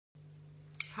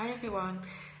Hi everyone,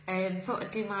 thought I'd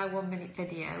do my 1 minute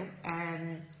video.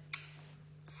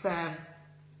 So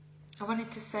I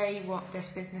wanted to say what this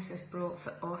business has brought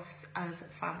for us as a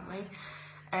family.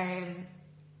 And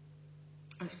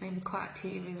it's made me quite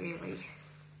teary really,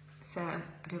 so I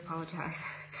do apologise.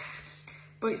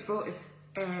 But it's brought us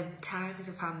time as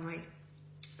a family.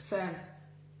 So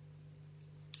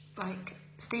like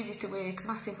Steve used to work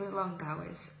massively long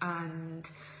hours and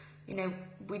you know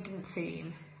we didn't see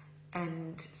him,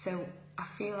 and so I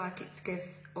feel like it's give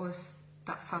us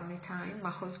that family time, my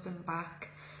husband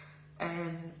back,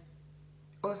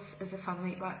 us as a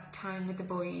family, like time with the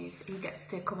boys. He gets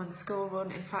to come on the school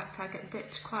run. In fact, I get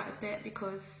ditched quite a bit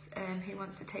because he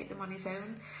wants to take them on his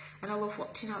own, and I love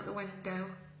watching out the window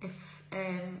if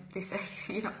they say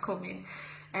you're not coming,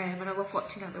 and I love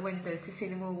watching out the window to see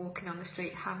them all walking on the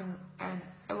street, having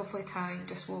a lovely time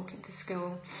just walking to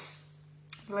school.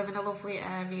 We live in a lovely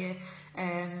area,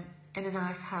 in a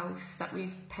nice house that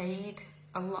we've paid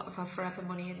a lot of our forever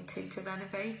money into to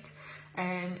renovate.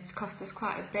 It's cost us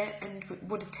quite a bit, and it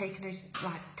would have taken us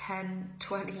like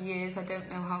 10-20 years, I don't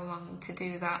know how long, to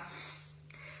do that.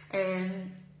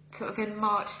 Sort of in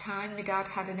March time, my dad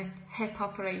had a hip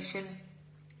operation,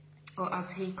 or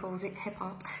as he calls it, hip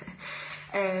hop.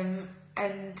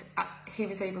 And he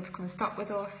was able to come and stop with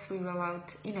us. We were allowed,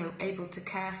 you know, able to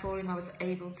care for him. I was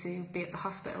able to be at the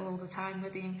hospital all the time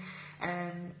with him,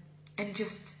 and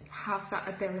just have that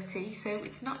ability. So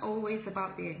it's not always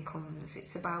about the incomes,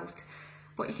 it's about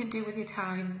what you can do with your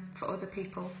time for other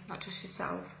people, not just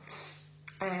yourself.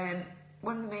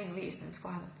 One of the main reasons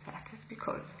why I'm upset is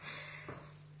because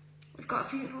we've got a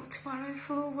funeral tomorrow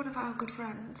for one of our good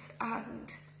friends,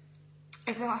 and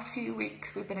over the last few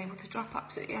weeks we've been able to drop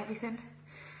absolutely everything.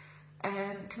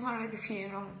 Tomorrow, the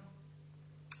funeral,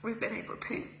 we've been able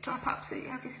to drop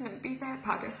absolutely everything and be there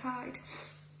by their side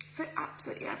for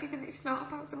absolutely everything. It's not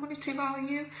about the monetary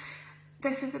value.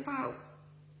 This is about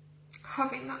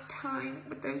having that time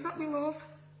with those that we love,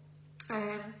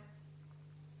 and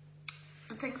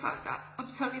things like that. I'm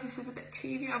sorry this is a bit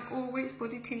teary, I'm always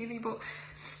bloody teary, but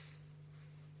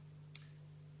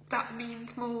that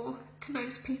means more to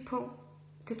most people,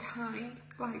 the time,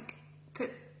 like,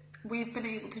 that we've been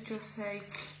able to just say,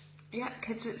 yeah,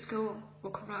 kids are at school,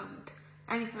 we'll come round,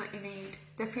 anything that you need.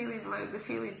 They're feeling low, they're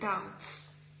feeling down,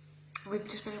 we've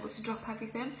just been able to drop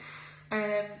everything.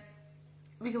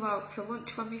 We go out for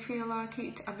lunch when we feel like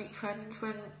it. I meet friends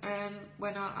when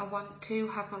I want to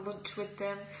have my lunch with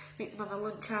them, meet them on the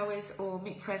lunch hours, or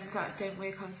meet friends that don't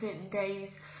work on certain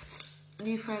days.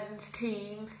 New friends,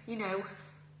 team, you know,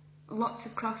 lots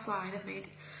of cross-line I've made.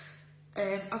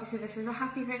 Obviously this is a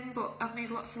happy thing, but I've made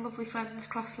lots of lovely friends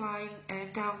cross-line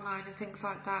and down-line and things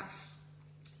like that.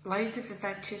 Loads of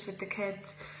adventures with the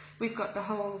kids. We've got the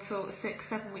whole sort of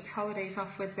 6-7 weeks holidays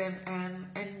off with them,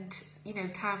 and you know,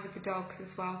 time with the dogs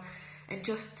as well, and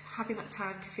just having that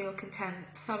time to feel content.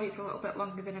 Sorry it's a little bit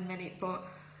longer than a minute, but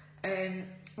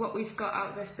what we've got out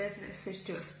of this business is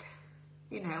just,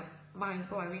 you know,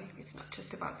 mind-blowing. It's not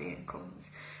just about the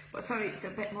incomes. But sorry it's a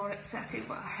bit more upsetting,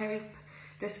 but I hope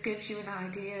this gives you an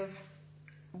idea of,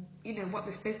 you know, what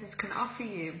this business can offer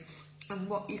you and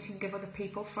what you can give other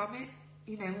people from it.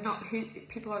 You know, not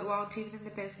people who aren't even in the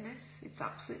business. It's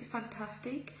absolutely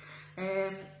fantastic,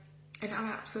 and I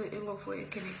absolutely love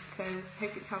working it. So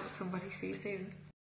hope it's helped somebody. See you soon.